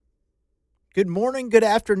Good morning, good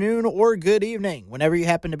afternoon, or good evening. Whenever you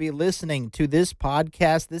happen to be listening to this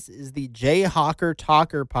podcast, this is the Jayhawker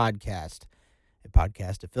Talker podcast, a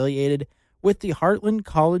podcast affiliated with the Heartland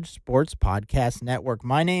College Sports Podcast Network.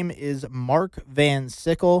 My name is Mark Van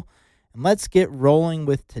Sickle, and let's get rolling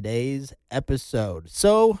with today's episode.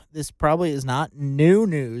 So, this probably is not new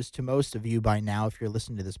news to most of you by now if you're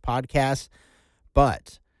listening to this podcast,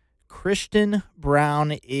 but Christian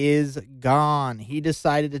Braun is gone. He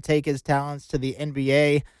decided to take his talents to the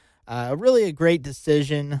NBA. Really a great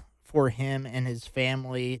decision for him and his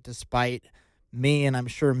family, despite me and I'm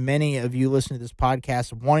sure many of you listening to this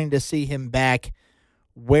podcast wanting to see him back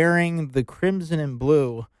wearing the crimson and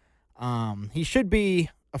blue. He should be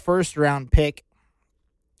a first-round pick,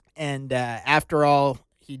 and after all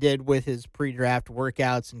he did with his pre-draft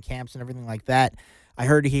workouts and camps and everything like that, I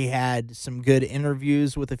heard he had some good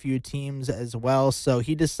interviews with a few teams as well, so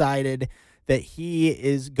he decided that he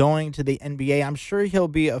is going to the NBA. I'm sure he'll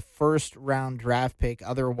be a first-round draft pick.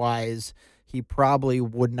 Otherwise, he probably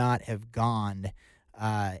would not have gone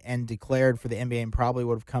and declared for the NBA and probably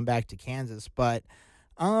would have come back to Kansas. But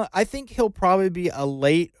I think he'll probably be a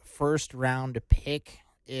late first-round pick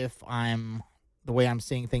if I'm the way I'm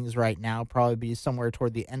seeing things right now. Probably be somewhere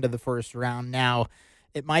toward the end of the first round. Now,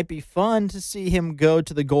 it might be fun to see him go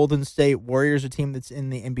to the Golden State Warriors, a team that's in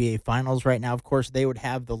the NBA Finals right now. Of course, they would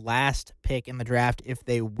have the last pick in the draft if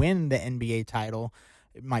they win the NBA title.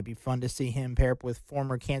 It might be fun to see him pair up with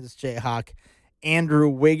former Kansas Jayhawk Andrew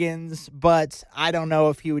Wiggins, but I don't know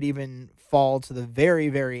if he would even fall to the very,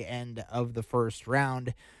 very end of the first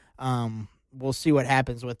round. We'll see what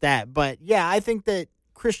happens with that. But, yeah, I think that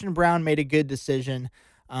Christian Braun made a good decision.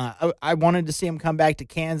 I wanted to see him come back to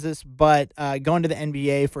Kansas, but going to the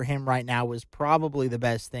NBA for him right now was probably the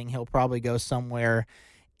best thing. He'll probably go somewhere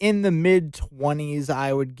in the mid-20s,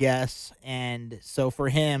 I would guess. And so for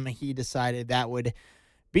him, he decided that would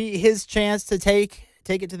be his chance to take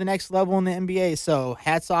it to the next level in the NBA. So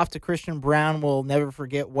hats off to Christian Braun. We'll never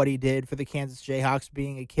forget what he did for the Kansas Jayhawks,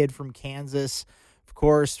 being a kid from Kansas, of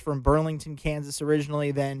course, from Burlington, Kansas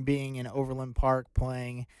originally, then being in Overland Park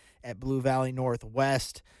playing at Blue Valley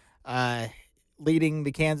Northwest, leading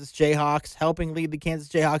the Kansas Jayhawks, helping lead the Kansas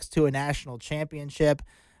Jayhawks to a national championship.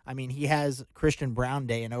 I mean, he has Christian Braun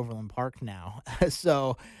Day in Overland Park now.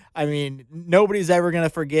 So, I mean, nobody's ever going to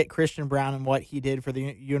forget Christian Braun and what he did for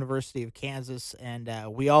the University of Kansas, and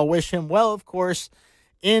we all wish him well, of course,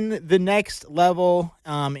 in the next level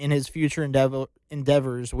in his future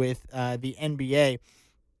endeavors with the NBA.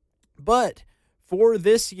 But for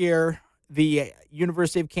this year, the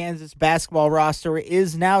University of Kansas basketball roster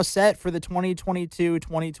is now set for the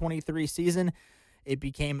 2022-2023 season. It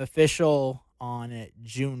became official on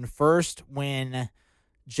June 1st when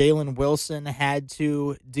Jalen Wilson had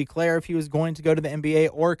to declare if he was going to go to the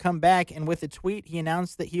NBA or come back. And with a tweet, he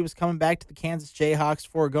announced that he was coming back to the Kansas Jayhawks,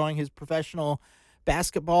 foregoing his professional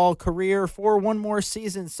basketball career for one more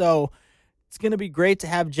season. So it's going to be great to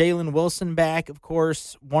have Jalen Wilson back. Of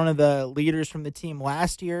course, one of the leaders from the team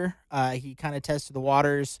last year. He kind of tested the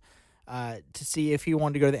waters to see if he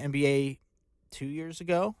wanted to go to the NBA 2 years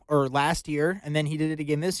ago or last year, and then he did it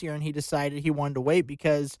again this year, and he decided he wanted to wait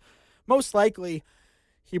because most likely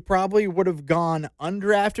he probably would have gone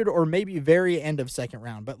undrafted or maybe very end of second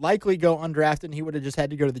round, but likely go undrafted, and he would have just had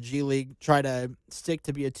to go to the G League, try to stick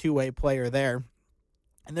to be a two-way player there.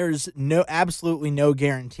 And there's absolutely no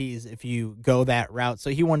guarantees if you go that route.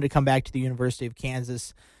 So he wanted to come back to the University of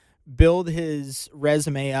Kansas, build his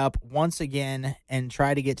resume up once again, and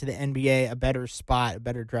try to get to the NBA, a better spot, a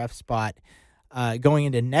better draft spot, going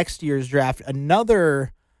into next year's draft.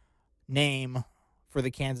 Another name for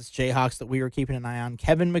the Kansas Jayhawks that we were keeping an eye on,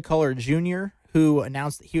 Kevin McCullar Jr., who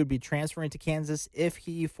announced that he would be transferring to Kansas if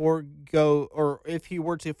he were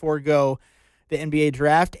to forego the NBA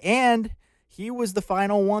draft, and he was the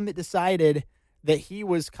final one that decided that he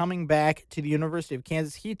was coming back to the University of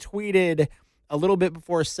Kansas. He tweeted a little bit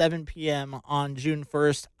before 7 p.m. on June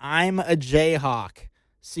 1st, "I'm a Jayhawk.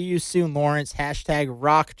 See you soon, Lawrence.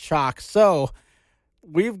 #RockChalk." So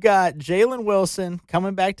we've got Jalen Wilson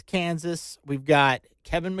coming back to Kansas. We've got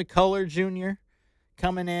Kevin McCullar Jr.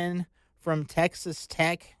 coming in from Texas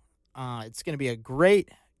Tech. It's going to be a great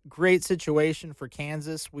situation for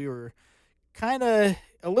Kansas. We were kind of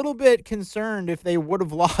a little bit concerned if they would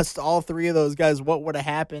have lost all three of those guys, what would have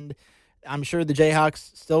happened. I'm sure the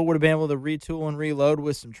Jayhawks still would have been able to retool and reload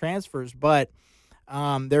with some transfers, but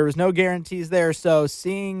there was no guarantees there. So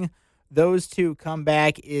seeing those two come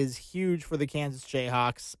back is huge for the Kansas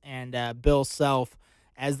Jayhawks and Bill Self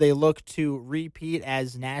as they look to repeat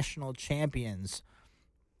as national champions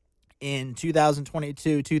in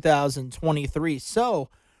 2022, 2023. So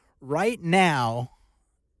right now,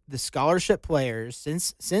 the scholarship players,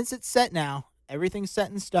 since it's set now, everything's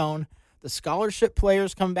set in stone. The scholarship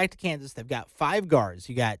players coming back to Kansas, they've got 5 guards.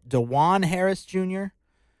 You got DeJuan Harris Jr.,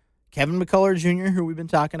 Kevin McCullar Jr., who we've been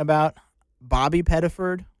talking about, Bobby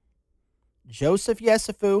Pettiford, Joseph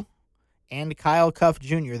Yesufu, and Kyle Cuff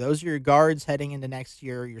Jr. Those are your guards heading into next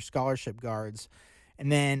year, your scholarship guards.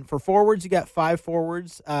 And then for forwards, you got 5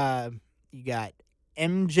 forwards. You got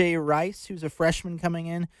MJ Rice, who's a freshman coming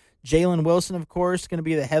in. Jalen Wilson, of course, going to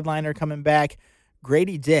be the headliner coming back.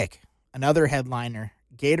 Grady Dick, another headliner.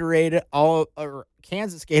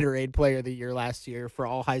 Kansas Gatorade Player of the Year last year for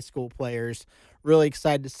all high school players. Really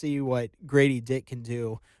excited to see what Grady Dick can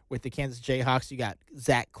do with the Kansas Jayhawks. You got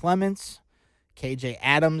Zach Clements, KJ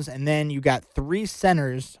Adams, and then you got 3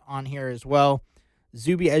 centers on here as well.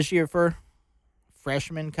 Zuby Ejiofor,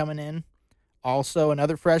 freshman coming in. Also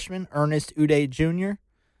another freshman, Ernest Uday Jr.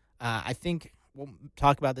 I think we'll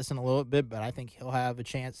talk about this in a little bit, but I think he'll have a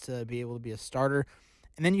chance to be able to be a starter.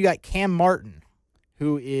 And then you got Cam Martin,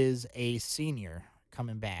 who is a senior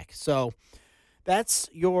coming back. So that's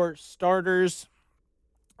your starters,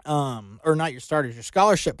 or not your starters, your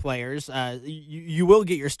scholarship players. You will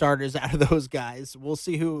get your starters out of those guys. We'll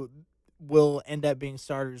see who will end up being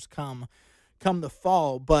starters come the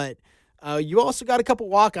fall. But you also got a couple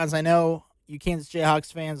walk-ons. I know you Kansas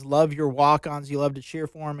Jayhawks fans love your walk-ons. You love to cheer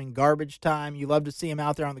for them in garbage time. You love to see them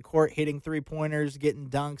out there on the court hitting three-pointers, getting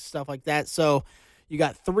dunks, stuff like that. So you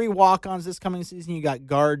got 3 walk-ons this coming season. You got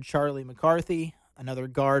guard Charlie McCarthy, another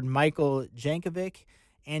guard Michael Jankovic,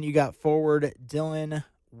 and you got forward Dylan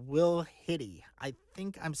Wilhitty. I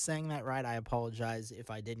think I'm saying that right. I apologize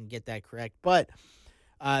if I didn't get that correct. But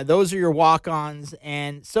those are your walk-ons.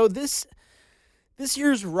 And so this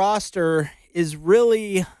year's roster is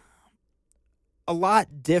really a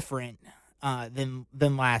lot different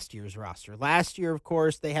than last year's roster. Last year, of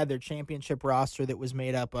course, they had their championship roster that was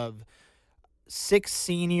made up of 6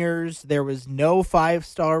 seniors. There was no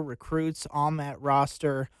 5-star recruits on that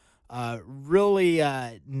roster. Really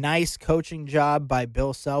nice coaching job by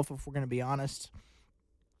Bill Self, if we're going to be honest.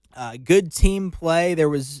 Good team play. There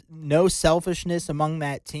was no selfishness among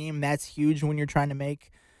that team. That's huge when you're trying to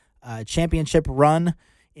make a championship run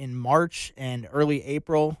in March and early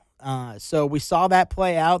April. So we saw that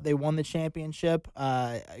play out. They won the championship.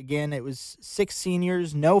 Again, it was 6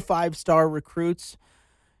 seniors, no 5-star recruits.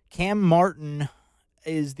 Cam Martin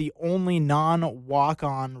is the only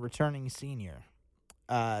non-walk-on returning senior.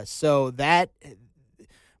 So that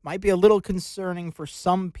might be a little concerning for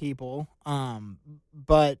some people,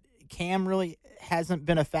 but Cam really hasn't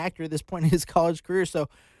been a factor at this point in his college career, so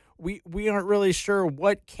we aren't really sure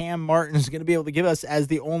what Cam Martin is going to be able to give us as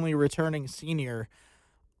the only returning senior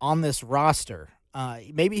on this roster.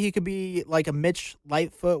 Maybe he could be like a Mitch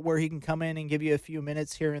Lightfoot where he can come in and give you a few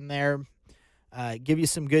minutes here and there, give you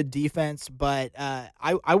some good defense, but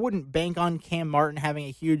I wouldn't bank on Cam Martin having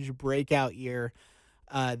a huge breakout year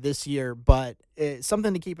this year, but it's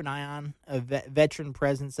something to keep an eye on, a veteran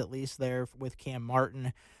presence at least there with Cam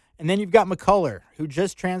Martin. And then you've got McCullar, who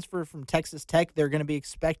just transferred from Texas Tech. They're going to be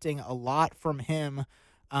expecting a lot from him.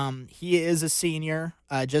 He is a senior,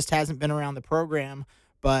 just hasn't been around the program,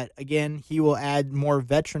 but again, he will add more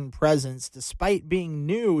veteran presence. Despite being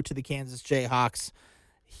new to the Kansas Jayhawks,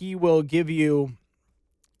 he will give you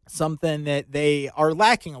something that they are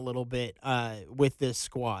lacking a little bit with this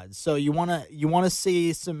squad. So you want to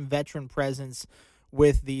see some veteran presence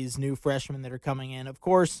with these new freshmen that are coming in. Of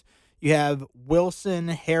course, you have Wilson,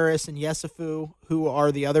 Harris, and Yesufu, who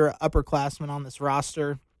are the other upperclassmen on this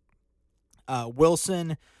roster.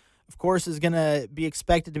 Wilson, of course, is going to be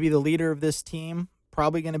expected to be the leader of this team,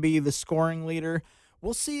 probably going to be the scoring leader.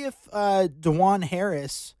 We'll see if DeJuan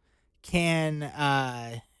Harris can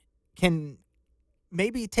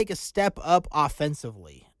maybe take a step up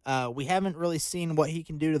offensively. We haven't really seen what he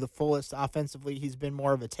can do to the fullest offensively. He's been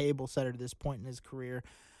more of a table setter to this point in his career.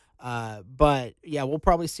 But, yeah, we'll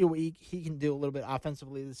probably see what he can do a little bit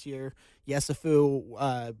offensively this year.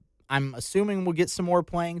 Yesufu, I'm assuming we'll get some more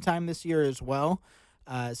playing time this year as well.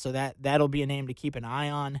 So that'll be a name to keep an eye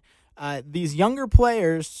on. These younger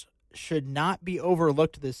players should not be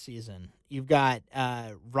overlooked this season. You've got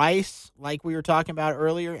Rice, like we were talking about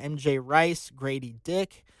earlier, MJ Rice, Grady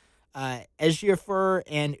Dick, Ejiofor,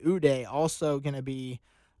 and Uday also going to be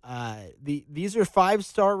these are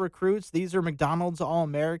 5-star recruits. These are McDonald's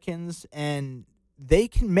All-Americans, and they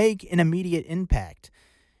can make an immediate impact.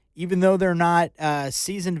 Even though they're not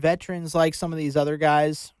seasoned veterans like some of these other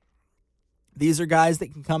guys, these are guys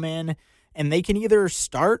that can come in and they can either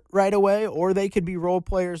start right away or they could be role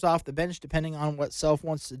players off the bench depending on what Self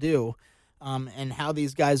wants to do. and how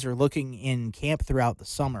these guys are looking in camp throughout the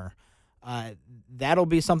summer. That'll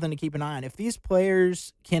be something to keep an eye on. If these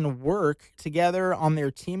players can work together on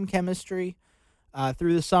their team chemistry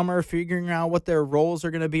through the summer, figuring out what their roles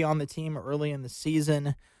are going to be on the team early in the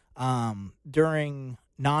season during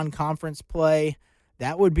non-conference play,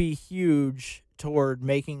 that would be huge toward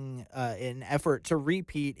making an effort to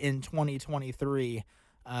repeat in 2023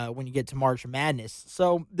 when you get to March Madness.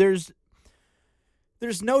 So there's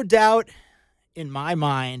no doubt in my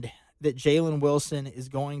mind that Jalen Wilson is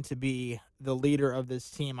going to be the leader of this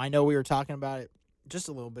team. I know we were talking about it just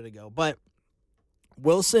a little bit ago, but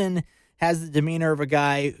Wilson has the demeanor of a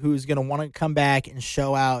guy who's going to want to come back and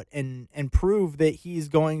show out and prove that he's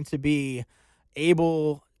going to be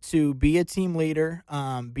able to be a team leader,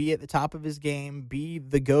 be at the top of his game, be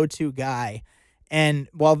the go-to guy. And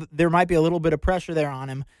while there might be a little bit of pressure there on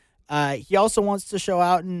him, he also wants to show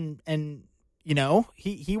out and you know,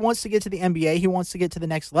 he wants to get to the NBA. He wants to get to the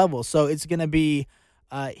next level. So it's going to be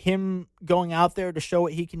him going out there to show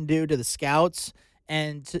what he can do to the scouts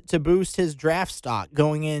and to boost his draft stock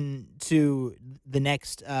going into the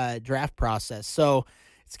next draft process. So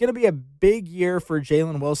it's going to be a big year for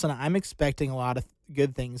Jalen Wilson. I'm expecting a lot of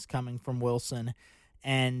good things coming from Wilson,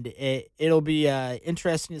 and it'll be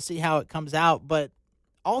interesting to see how it comes out. But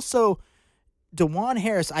also, DeJuan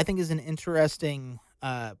Harris, I think, is an interesting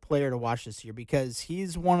player to watch this year because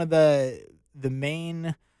he's one of the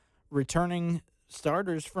main returning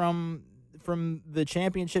starters from the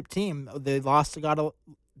championship team. They lost a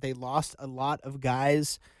lot of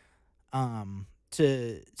guys to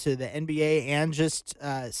the NBA and just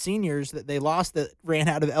seniors that they lost that ran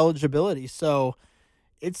out of eligibility. So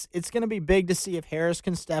it's going to be big to see if Harris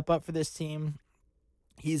can step up for this team.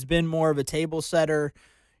 He's been more of a table setter.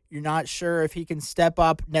 You're not sure if he can step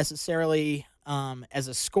up necessarily as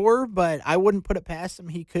a scorer, but I wouldn't put it past him.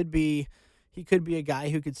 He could be a guy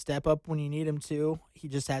who could step up when you need him to. He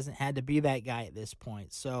just hasn't had to be that guy at this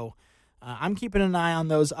point. So I'm keeping an eye on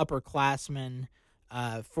those upperclassmen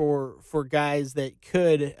for guys that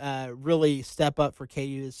could really step up for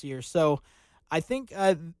KU this year. So I think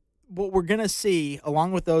what we're going to see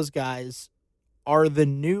along with those guys are the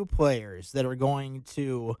new players that are going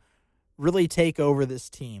to really take over this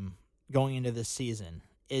team going into this season.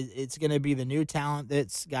 It's going to be the new talent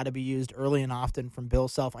that's got to be used early and often from Bill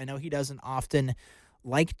Self. I know he doesn't often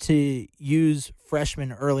like to use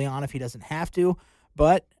freshmen early on if he doesn't have to,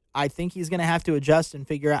 but I think he's going to have to adjust and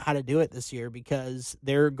figure out how to do it this year because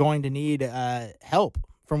they're going to need help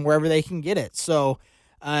from wherever they can get it. So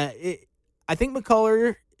I think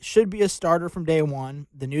McCullar should be a starter from day one,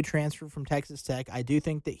 the new transfer from Texas Tech. I do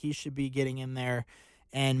think that he should be getting in there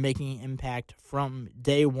and making an impact from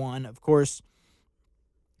day one. Of course,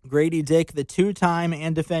 Grady Dick, the two-time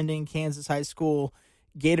and defending Kansas High School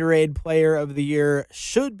Gatorade Player of the Year,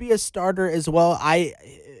 should be a starter as well.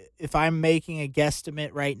 If I'm making a guesstimate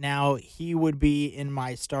right now, he would be in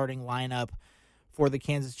my starting lineup for the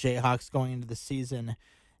Kansas Jayhawks going into the season.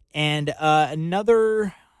 And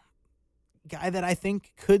another guy that I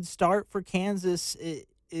think could start for Kansas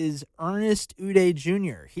is Ernest Uday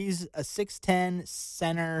Jr. He's a 6'10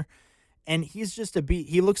 center, and he's just a beast.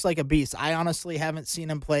 He looks like a beast. I honestly haven't seen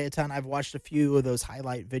him play a ton. I've watched a few of those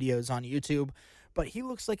highlight videos on YouTube, but he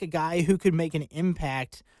looks like a guy who could make an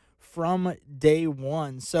impact from day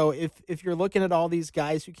one. So if you're looking at all these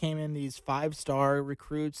guys who came in, these 5-star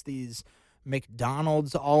recruits, these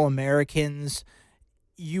McDonald's All-Americans,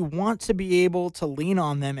 you want to be able to lean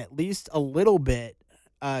on them at least a little bit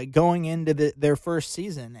going into their first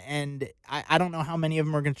season. And I don't know how many of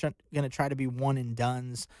them are going to try to be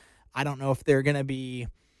one-and-dones. I don't know if they're going to be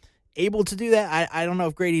able to do that. I don't know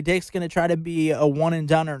if Grady Dick's going to try to be a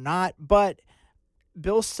one-and-done or not, but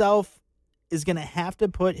Bill Self is going to have to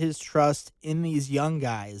put his trust in these young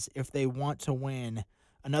guys if they want to win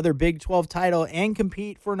another Big 12 title and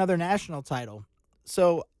compete for another national title.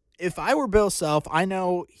 So if I were Bill Self, I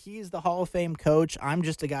know he's the Hall of Fame coach. I'm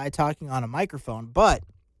just a guy talking on a microphone, but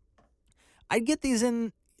I'd get these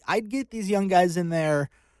young guys in there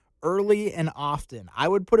early and often. I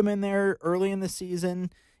would put them in there early in the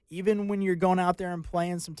season, even when you're going out there and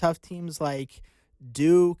playing some tough teams like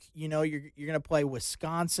Duke. You know, you're going to play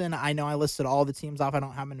Wisconsin. I know I listed all the teams off. I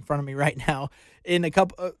don't have them in front of me right now. In a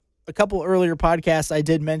couple earlier podcasts, I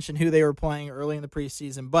did mention who they were playing early in the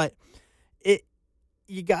preseason, but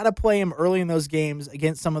you got to play them early in those games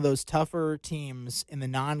against some of those tougher teams in the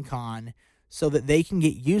non-con so that they can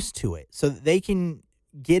get used to it, so that they can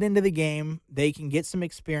get into the game, they can get some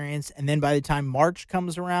experience, and then by the time March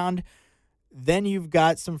comes around, then you've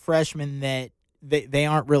got some freshmen that they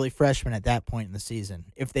aren't really freshmen at that point in the season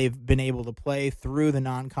if they've been able to play through the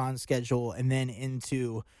non-con schedule and then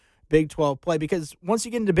into Big 12 play. Because once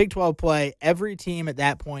you get into Big 12 play, every team at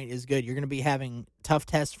that point is good. You're going to be having tough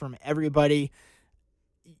tests from everybody.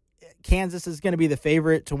 Kansas is going to be the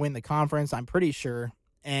favorite to win the conference, I'm pretty sure,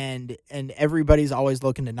 and everybody's always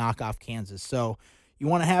looking to knock off Kansas. So you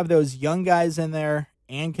want to have those young guys in there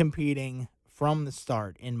and competing from the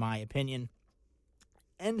start, in my opinion.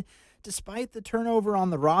 And despite the turnover on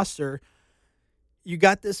the roster, you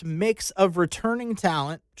got this mix of returning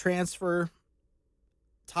talent, transfer,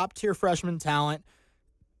 top-tier freshman talent.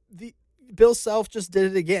 Bill Self just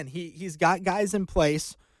did it again. He's got guys in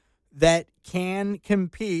place that can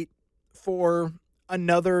compete for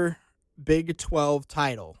another Big 12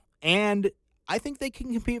 title. And I think they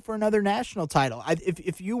can compete for another national title.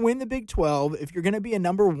 If you win the Big 12, if you're going to be a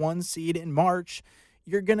number 1 seed in March,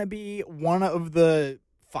 you're going to be one of the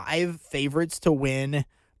 5 favorites to win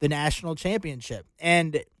the national championship.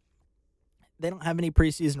 And they don't have any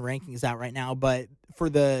preseason rankings out right now, but for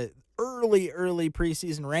the early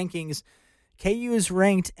preseason rankings, KU is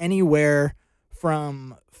ranked anywhere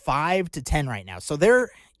from 5 to 10 right now. So they're,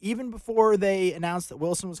 even before they announced that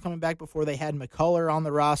Wilson was coming back, before they had McCullar on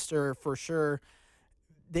the roster for sure,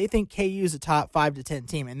 they think KU is a top 5 to 10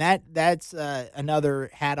 team. And that's another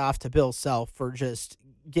hat off to Bill Self for just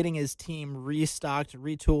getting his team restocked,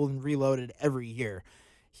 retooled, and reloaded every year.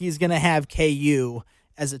 He's going to have KU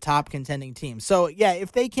as a top contending team. So, yeah,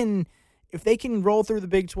 if they can roll through the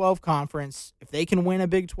Big 12 conference, if they can win a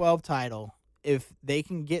Big 12 title, if they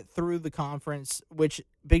can get through the conference, which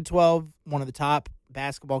Big 12, one of the top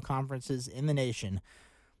basketball conferences in the nation,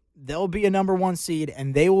 they'll be a number 1 seed,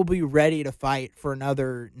 and they will be ready to fight for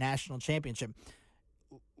another national championship.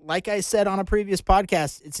 Like I said on a previous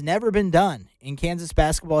podcast, it's never been done in Kansas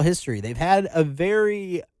basketball history. They've had a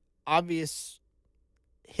very obvious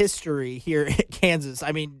history here at Kansas.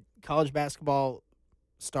 I mean, college basketball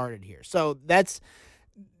started here. So that's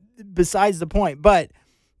besides the point. But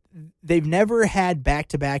they've never had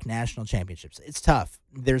back-to-back national championships. It's tough.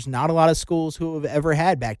 There's not a lot of schools who have ever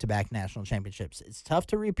had back-to-back national championships. It's tough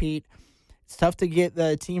to repeat. It's tough to get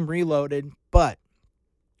the team reloaded, but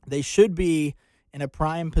they should be in a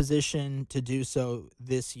prime position to do so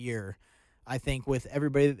this year, I think, with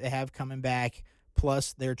everybody that they have coming back,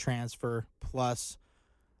 plus their transfer, plus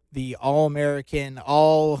the All-American,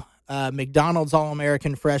 McDonald's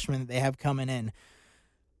All-American freshmen that they have coming in.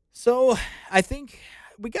 So I think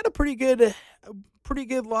we got a pretty good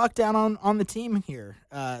lockdown on the team here.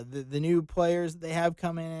 The new players that they have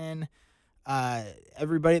coming in,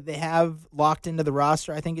 everybody that they have locked into the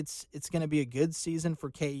roster. I think it's going to be a good season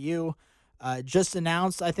for KU. Just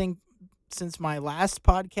announced, I think, since my last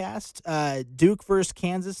podcast, Duke versus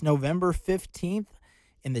Kansas, November 15th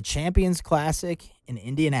in the Champions Classic in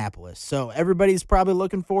Indianapolis. So everybody's probably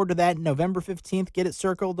looking forward to that. November 15th, get it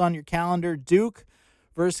circled on your calendar. Duke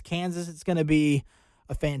versus Kansas. It's going to be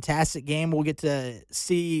a fantastic game. We'll get to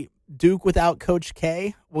see Duke without Coach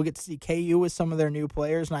K. We'll get to see KU with some of their new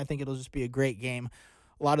players, and I think it'll just be a great game.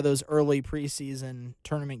 A lot of those early preseason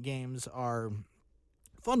tournament games are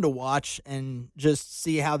fun to watch and just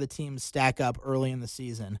see how the teams stack up early in the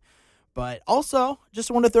season. But also,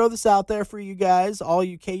 just want to throw this out there for you guys, all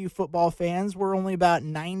you KU football fans. We're only about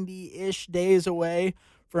 90-ish days away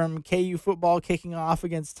from KU football kicking off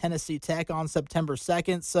against Tennessee Tech on September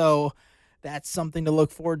 2nd, so that's something to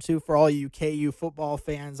look forward to for all you KU football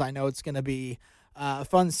fans. I know it's going to be a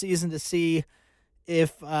fun season to see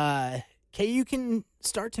if KU can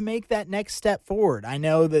start to make that next step forward. I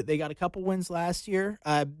know that they got a couple wins last year.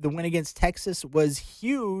 The win against Texas was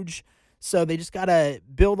huge, so they just got to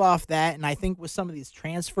build off that. And I think with some of these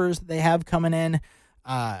transfers that they have coming in,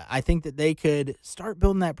 I think that they could start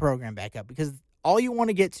building that program back up, because all you want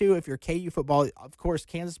to get to if you're KU football, of course,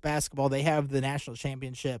 Kansas basketball, they have the national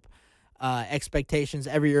championship expectations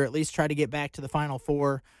every year, at least try to get back to the Final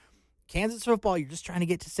Four. Kansas football, you're just trying to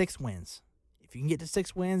get to 6 wins. If you can get to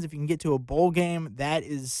 6 wins, if you can get to a bowl game, that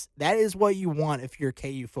is what you want if you're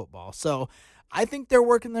KU football. So I think they're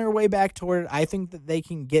working their way back toward it. I think that they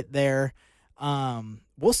can get there.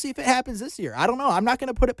 We'll see if it happens this year. I don't know. I'm not going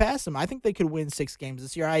to put it past them. I think they could win 6 games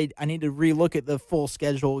this year. I need to relook at the full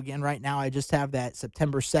schedule again. Right now, I just have that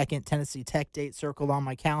September 2nd Tennessee Tech date circled on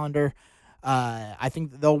my calendar. I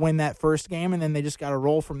think they'll win that first game, and then they just got to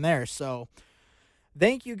roll from there. So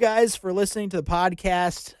thank you guys for listening to the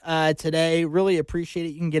podcast today. Really appreciate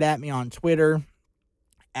it. You can get at me on Twitter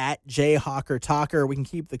at JHawkerTalker. We can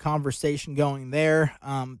keep the conversation going there.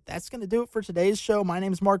 That's going to do it for today's show. My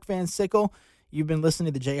name is Mark Van Sickle. You've been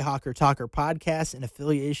listening to the Jayhawker Talker podcast in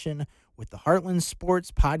affiliation with the Heartland Sports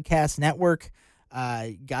Podcast Network.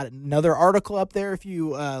 Got another article up there. If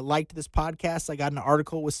you liked this podcast, I got an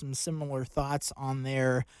article with some similar thoughts on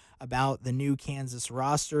there about the new Kansas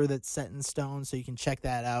roster that's set in stone. So you can check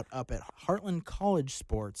that out up at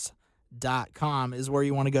heartlandcollegesports.com is where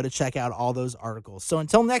you want to go to check out all those articles. So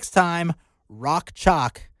until next time, rock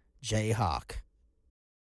chalk, Jayhawk.